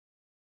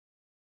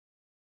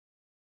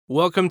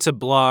Welcome to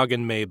Blog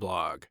and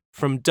Mablog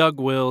from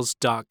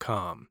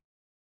DougWills.com.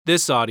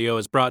 This audio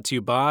is brought to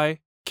you by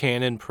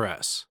Canon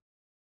Press.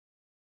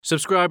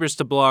 Subscribers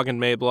to Blog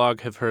and Mablog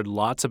have heard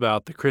lots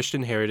about the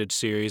Christian Heritage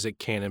series at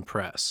Canon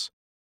Press.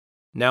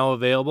 Now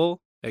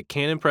available at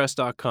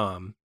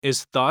canonpress.com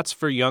is Thoughts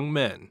for Young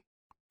Men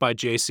by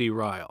J.C.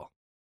 Ryle,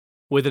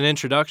 with an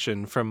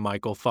introduction from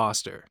Michael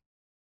Foster.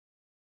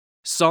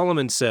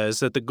 Solomon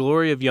says that the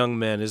glory of young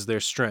men is their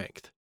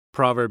strength,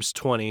 Proverbs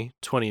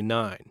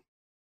 20:29.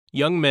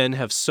 Young men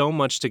have so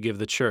much to give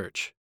the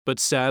church, but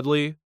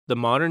sadly, the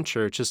modern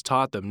church has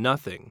taught them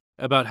nothing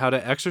about how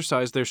to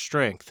exercise their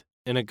strength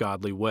in a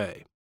godly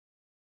way.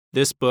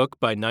 This book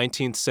by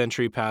 19th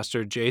century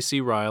pastor J.C.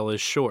 Ryle is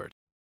short,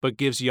 but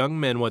gives young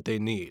men what they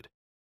need: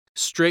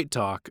 straight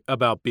talk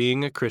about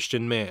being a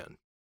Christian man.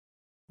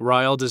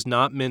 Ryle does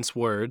not mince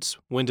words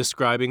when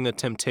describing the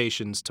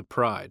temptations to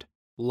pride,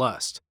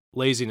 lust,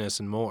 laziness,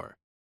 and more.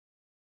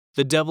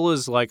 The devil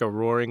is like a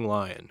roaring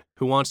lion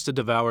who wants to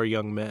devour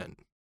young men,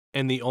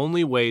 and the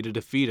only way to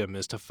defeat him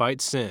is to fight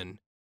sin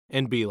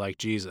and be like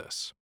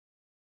Jesus.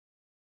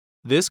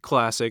 This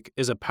classic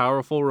is a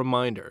powerful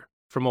reminder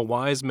from a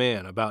wise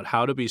man about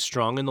how to be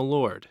strong in the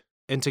Lord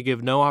and to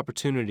give no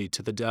opportunity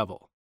to the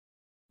devil.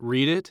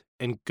 Read it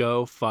and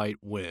go fight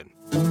win.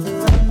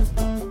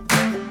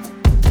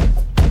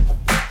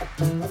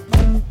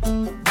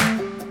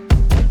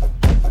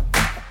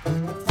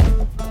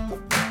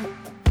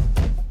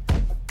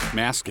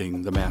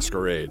 Masking the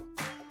Masquerade,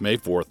 May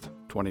 4th,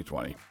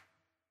 2020.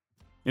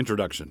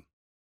 Introduction.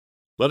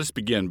 Let us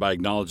begin by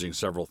acknowledging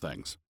several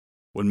things.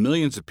 When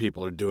millions of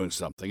people are doing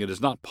something, it is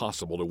not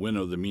possible to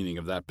winnow the meaning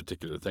of that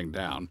particular thing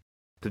down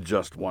to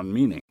just one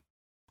meaning.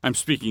 I'm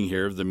speaking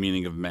here of the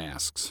meaning of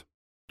masks.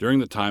 During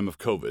the time of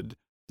COVID,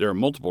 there are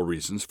multiple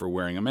reasons for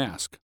wearing a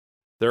mask.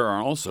 There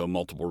are also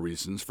multiple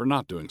reasons for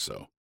not doing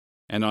so.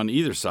 And on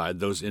either side,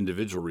 those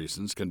individual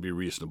reasons can be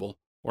reasonable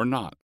or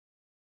not.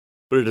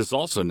 But it is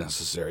also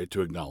necessary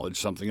to acknowledge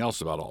something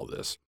else about all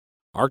this.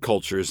 Our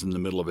culture is in the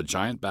middle of a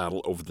giant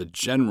battle over the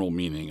general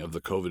meaning of the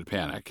COVID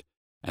panic,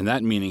 and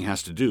that meaning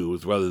has to do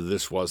with whether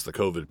this was the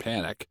COVID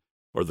panic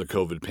or the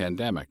COVID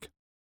pandemic.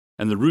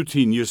 And the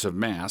routine use of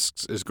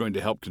masks is going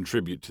to help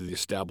contribute to the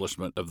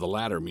establishment of the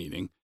latter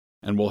meaning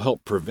and will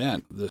help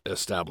prevent the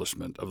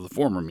establishment of the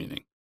former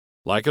meaning.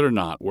 Like it or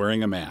not,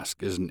 wearing a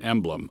mask is an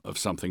emblem of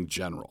something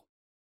general.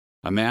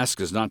 A mask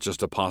is not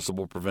just a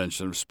possible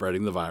prevention of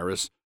spreading the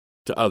virus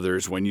to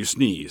others when you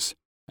sneeze.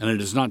 And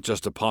it is not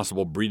just a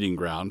possible breeding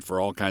ground for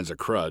all kinds of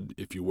crud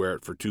if you wear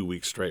it for 2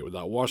 weeks straight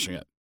without washing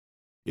it.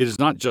 It is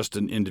not just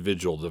an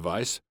individual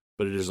device,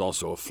 but it is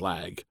also a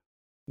flag.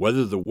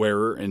 Whether the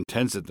wearer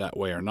intends it that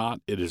way or not,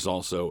 it is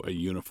also a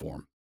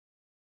uniform.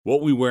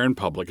 What we wear in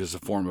public is a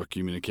form of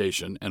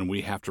communication, and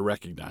we have to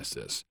recognize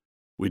this.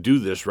 We do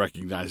this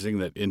recognizing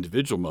that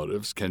individual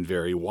motives can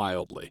vary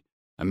wildly.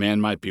 A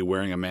man might be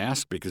wearing a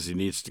mask because he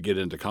needs to get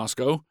into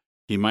Costco.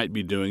 He might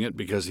be doing it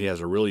because he has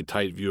a really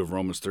tight view of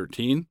Romans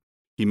 13.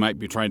 He might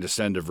be trying to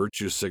send a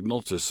virtue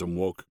signal to some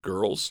woke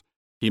girls.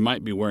 He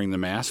might be wearing the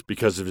mask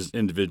because of his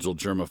individual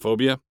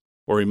germophobia,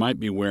 or he might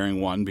be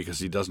wearing one because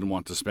he doesn't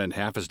want to spend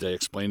half his day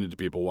explaining to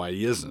people why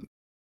he isn't.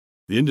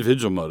 The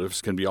individual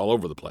motives can be all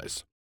over the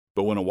place.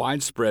 But when a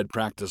widespread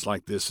practice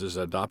like this is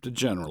adopted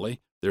generally,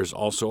 there's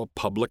also a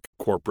public,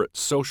 corporate,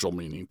 social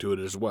meaning to it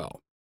as well.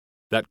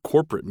 That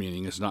corporate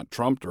meaning is not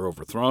trumped or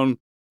overthrown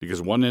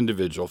because one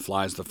individual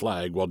flies the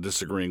flag while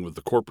disagreeing with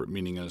the corporate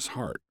meaning in his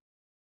heart.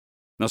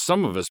 Now,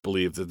 some of us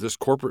believe that this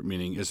corporate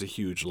meaning is a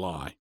huge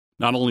lie.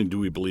 Not only do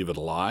we believe it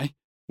a lie,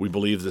 we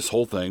believe this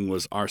whole thing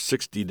was our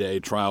 60-day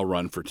trial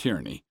run for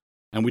tyranny,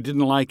 and we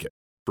didn't like it,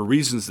 for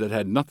reasons that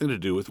had nothing to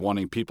do with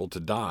wanting people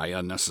to die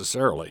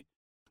unnecessarily.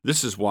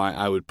 This is why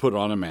I would put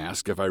on a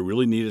mask if I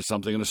really needed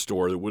something in a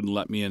store that wouldn't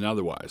let me in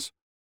otherwise,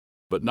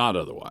 but not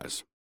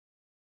otherwise.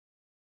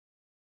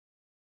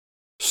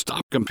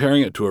 Stop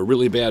comparing it to a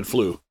really bad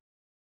flu.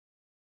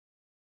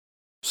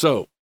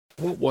 So,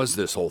 what was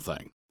this whole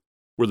thing?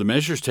 Were the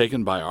measures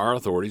taken by our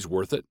authorities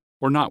worth it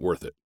or not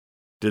worth it?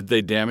 Did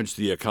they damage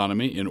the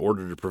economy in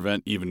order to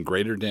prevent even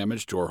greater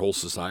damage to our whole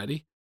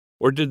society?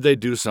 Or did they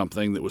do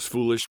something that was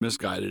foolish,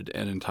 misguided,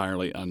 and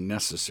entirely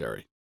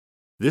unnecessary?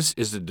 This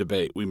is a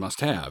debate we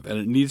must have, and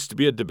it needs to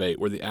be a debate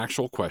where the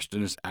actual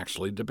question is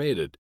actually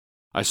debated.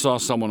 I saw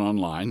someone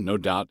online, no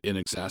doubt in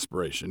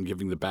exasperation,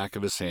 giving the back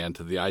of his hand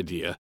to the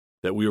idea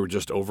that we were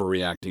just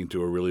overreacting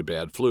to a really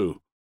bad flu.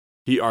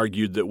 He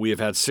argued that we have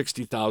had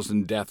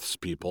 60,000 deaths,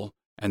 people,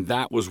 and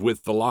that was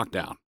with the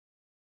lockdown.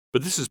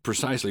 But this is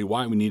precisely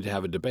why we need to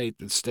have a debate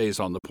that stays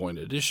on the point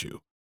at issue.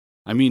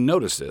 I mean,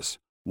 notice this.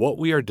 What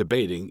we are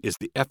debating is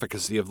the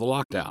efficacy of the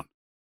lockdown.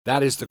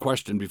 That is the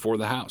question before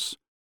the House.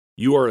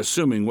 You are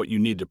assuming what you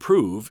need to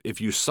prove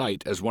if you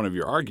cite as one of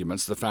your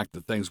arguments the fact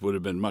that things would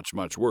have been much,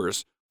 much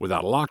worse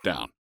without a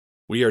lockdown.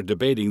 We are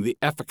debating the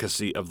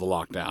efficacy of the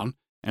lockdown,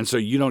 and so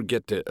you don't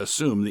get to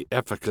assume the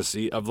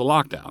efficacy of the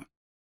lockdown.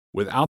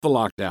 Without the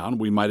lockdown,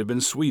 we might have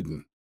been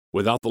Sweden.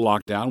 Without the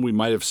lockdown, we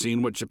might have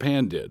seen what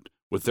Japan did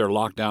with their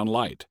lockdown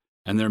light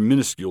and their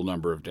minuscule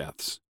number of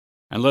deaths.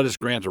 And let us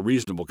grant a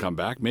reasonable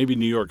comeback. Maybe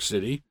New York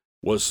City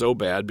was so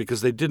bad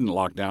because they didn't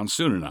lock down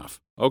soon enough.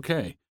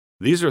 Okay,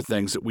 these are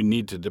things that we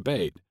need to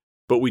debate,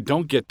 but we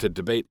don't get to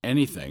debate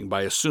anything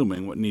by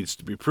assuming what needs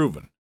to be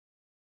proven.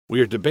 We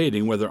are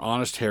debating whether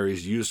Honest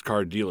Harry's used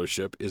car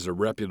dealership is a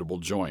reputable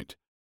joint.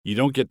 You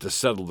don't get to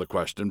settle the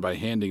question by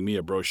handing me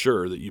a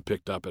brochure that you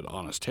picked up at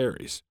Honest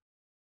Harry's.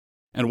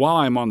 And while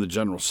I'm on the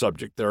general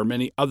subject, there are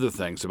many other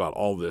things about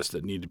all this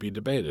that need to be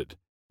debated,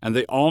 and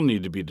they all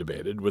need to be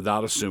debated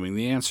without assuming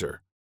the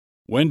answer.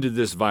 When did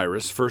this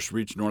virus first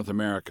reach North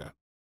America?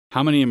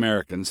 How many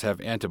Americans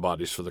have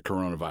antibodies for the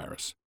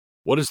coronavirus?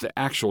 What is the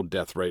actual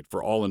death rate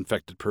for all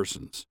infected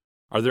persons?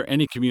 Are there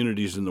any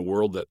communities in the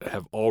world that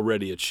have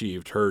already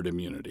achieved herd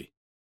immunity?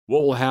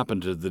 What will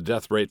happen to the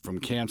death rate from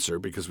cancer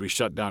because we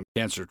shut down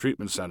cancer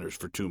treatment centers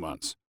for 2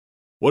 months?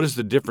 What is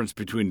the difference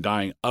between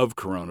dying of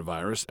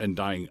coronavirus and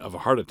dying of a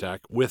heart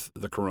attack with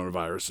the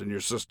coronavirus in your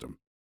system?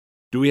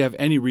 Do we have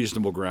any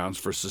reasonable grounds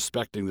for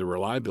suspecting the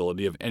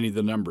reliability of any of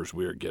the numbers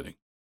we are getting?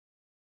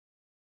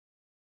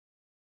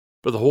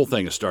 But the whole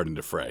thing is starting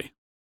to fray.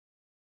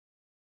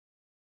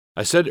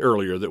 I said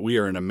earlier that we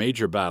are in a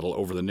major battle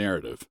over the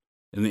narrative.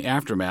 In the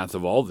aftermath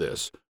of all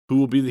this, who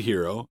will be the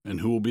hero and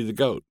who will be the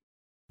goat?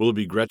 Will it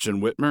be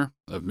Gretchen Whitmer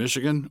of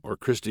Michigan or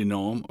Kristi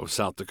Noem of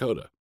South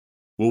Dakota?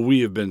 Will we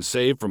have been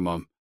saved from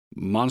a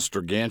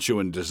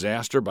monster-gantuan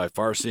disaster by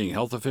far-seeing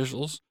health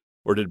officials?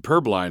 Or did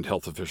purblind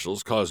health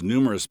officials cause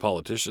numerous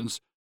politicians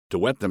to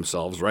wet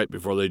themselves right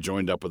before they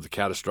joined up with the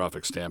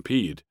catastrophic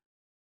stampede?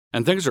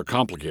 And things are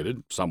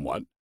complicated,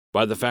 somewhat,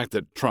 by the fact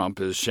that Trump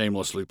is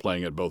shamelessly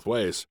playing it both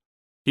ways.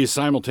 He is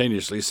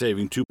simultaneously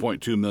saving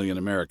 2.2 million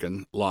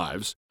American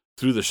lives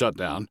through the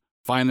shutdown,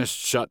 finest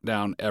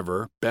shutdown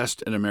ever,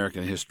 best in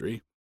American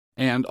history,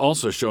 and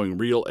also showing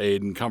real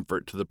aid and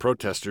comfort to the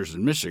protesters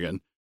in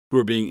Michigan who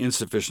are being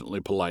insufficiently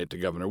polite to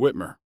Governor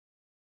Whitmer.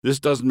 This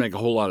doesn't make a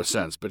whole lot of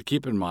sense, but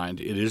keep in mind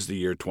it is the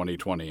year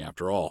 2020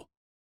 after all.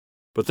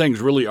 But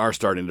things really are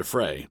starting to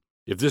fray.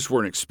 If this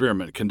were an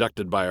experiment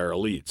conducted by our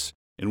elites,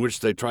 in which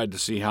they tried to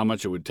see how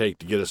much it would take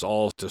to get us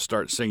all to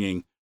start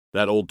singing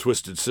that old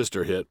Twisted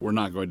Sister hit, we're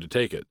not going to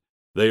take it.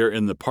 They are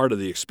in the part of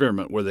the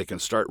experiment where they can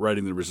start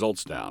writing the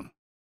results down.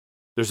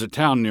 There's a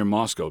town near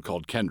Moscow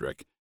called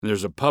Kendrick, and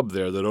there's a pub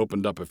there that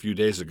opened up a few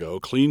days ago,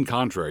 clean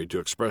contrary to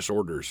express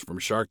orders from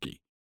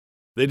Sharkey.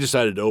 They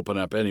decided to open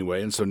up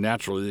anyway, and so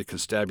naturally the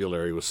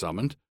constabulary was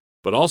summoned,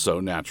 but also,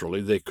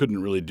 naturally, they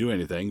couldn't really do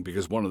anything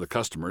because one of the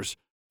customers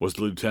was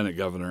the lieutenant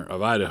governor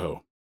of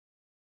Idaho.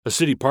 A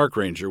city park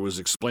ranger was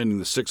explaining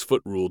the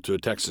 6-foot rule to a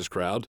Texas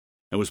crowd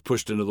and was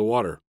pushed into the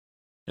water.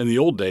 In the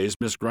old days,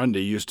 Miss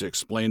Grundy used to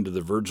explain to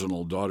the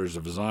virginal daughters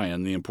of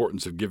Zion the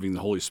importance of giving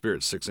the Holy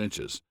Spirit 6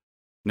 inches.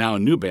 Now a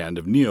new band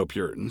of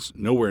neo-Puritans,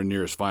 nowhere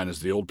near as fine as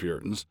the old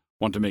Puritans,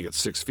 want to make it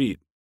 6 feet,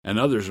 and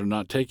others are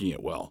not taking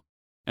it well.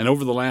 And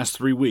over the last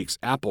 3 weeks,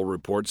 Apple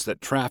reports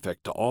that traffic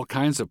to all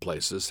kinds of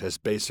places has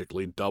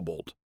basically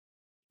doubled.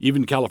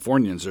 Even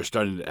Californians are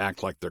starting to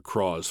act like their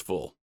craw is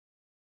full.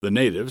 The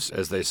natives,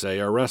 as they say,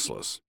 are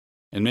restless,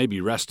 and maybe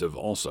restive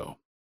also.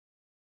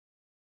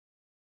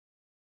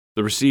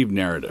 The received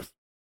narrative.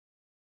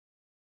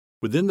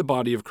 Within the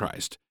body of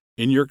Christ,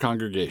 in your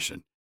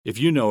congregation, if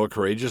you know a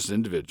courageous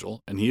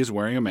individual and he is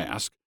wearing a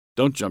mask,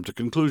 don't jump to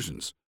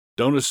conclusions.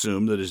 Don't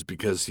assume that it is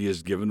because he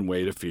has given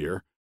way to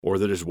fear or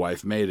that his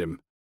wife made him.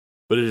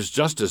 But it is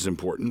just as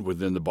important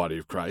within the body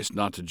of Christ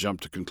not to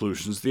jump to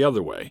conclusions the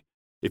other way.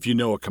 If you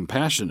know a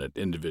compassionate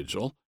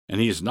individual and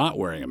he is not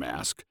wearing a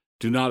mask,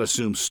 do not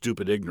assume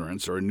stupid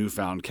ignorance or a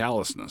newfound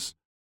callousness.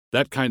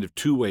 That kind of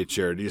two-way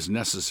charity is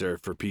necessary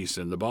for peace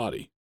in the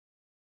body.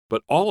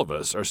 But all of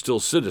us are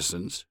still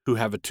citizens who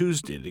have a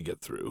Tuesday to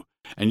get through,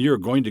 and you're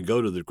going to go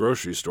to the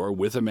grocery store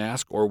with a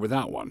mask or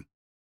without one.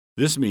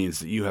 This means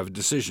that you have a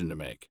decision to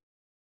make.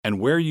 And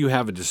where you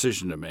have a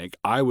decision to make,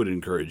 I would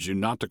encourage you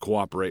not to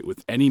cooperate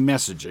with any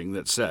messaging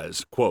that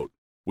says, quote,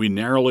 "We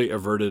narrowly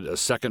averted a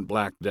second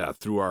Black Death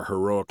through our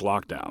heroic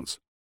lockdowns,"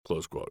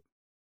 close quote.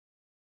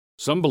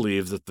 Some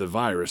believe that the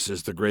virus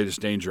is the greatest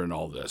danger in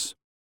all this.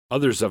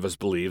 Others of us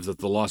believe that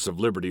the loss of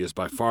liberty is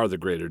by far the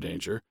greater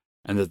danger,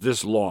 and that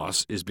this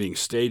loss is being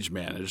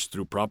stage-managed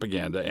through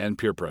propaganda and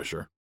peer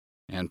pressure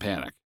and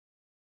panic.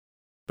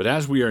 But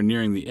as we are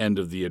nearing the end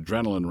of the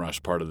adrenaline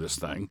rush part of this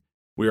thing,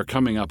 we are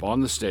coming up on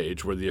the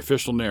stage where the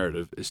official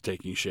narrative is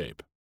taking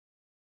shape.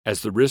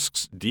 As the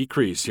risks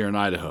decrease here in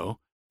Idaho,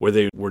 where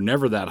they were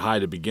never that high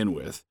to begin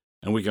with,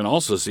 and we can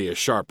also see a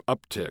sharp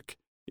uptick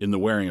in the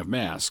wearing of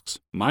masks,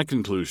 my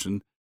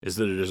conclusion is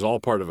that it is all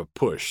part of a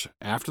push,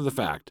 after the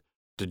fact,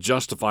 to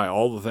justify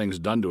all the things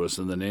done to us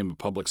in the name of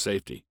public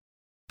safety.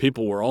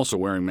 People were also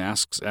wearing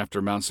masks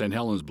after Mount St.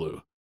 Helens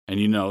blew, and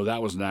you know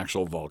that was an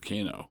actual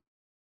volcano.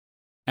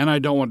 And I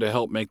don't want to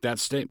help make that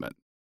statement.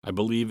 I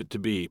believe it to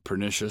be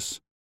pernicious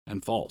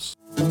and false.